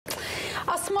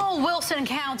A small Wilson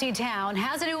County town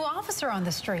has a new officer on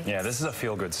the street. Yeah, this is a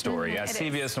feel-good story. As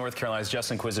CBS North Carolina's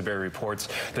Justin Quisenberry reports,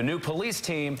 the new police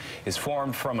team is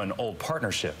formed from an old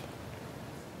partnership.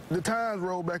 The times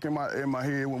roll back in my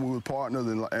head when we were partners,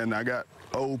 and I got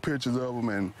old pictures of them,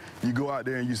 and you go out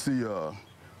there and you see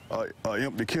an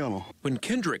empty kennel. When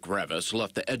Kendrick Revis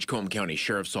left the Edgecombe County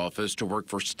Sheriff's Office to work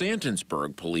for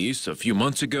Stantonsburg Police a few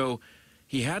months ago,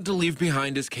 he had to leave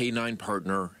behind his K-9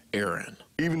 partner, Aaron.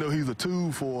 Even though he's a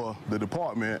tool for the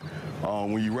department,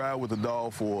 when you ride with a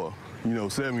dog for,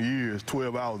 7 years,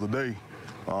 12 hours a day,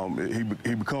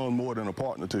 he becomes more than a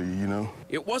partner to you,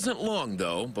 It wasn't long,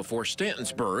 though, before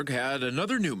Stantonsburg had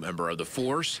another new member of the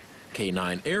force,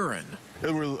 K-9 Aaron.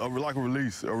 It was like a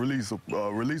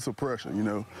release of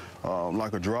pressure,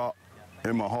 like a drop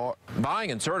in my heart.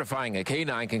 Buying and certifying a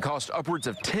K-9 can cost upwards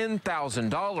of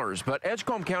 $10,000, but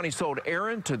Edgecombe County sold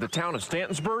Aaron to the town of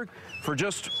Stantonsburg for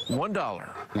just $1.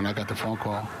 When I got the phone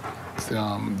call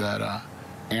that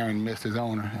Aaron missed his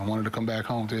owner and wanted to come back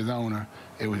home to his owner,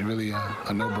 it was really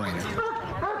a no-brainer.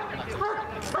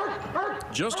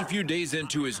 Just a few days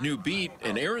into his new beat,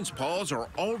 and Aaron's paws are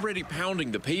already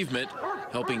pounding the pavement,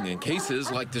 helping in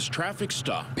cases like this traffic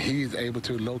stop. He's able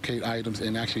to locate items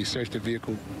and actually search the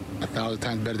vehicle 1,000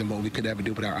 times better than what we could ever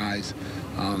do with our eyes.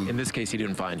 In this case, he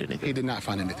didn't find anything. He did not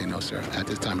find anything, no, sir. At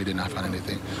this time, he did not find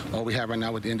anything. All we have right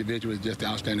now with the individual is just the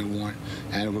outstanding warrant,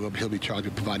 and he'll be charged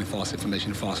with providing false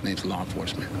information and false names to law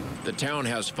enforcement. The town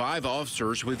has 5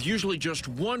 officers with usually just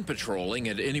 1 patrolling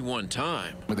at any one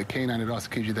time. With the K-9, it also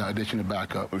gives you the additional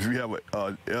backup. If you have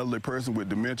an elderly person with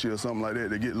dementia or something like that,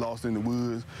 they get lost in the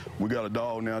woods, we got a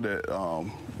dog now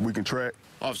that we can track.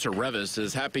 Officer Revis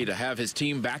is happy to have his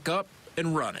team back up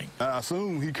and running. I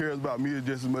assume he cares about me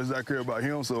just as much as I care about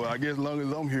him, so I guess as long as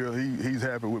I'm here, he's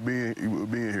happy with being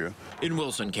here. In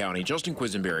Wilson County, Justin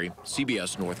Quisenberry,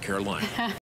 CBS North Carolina.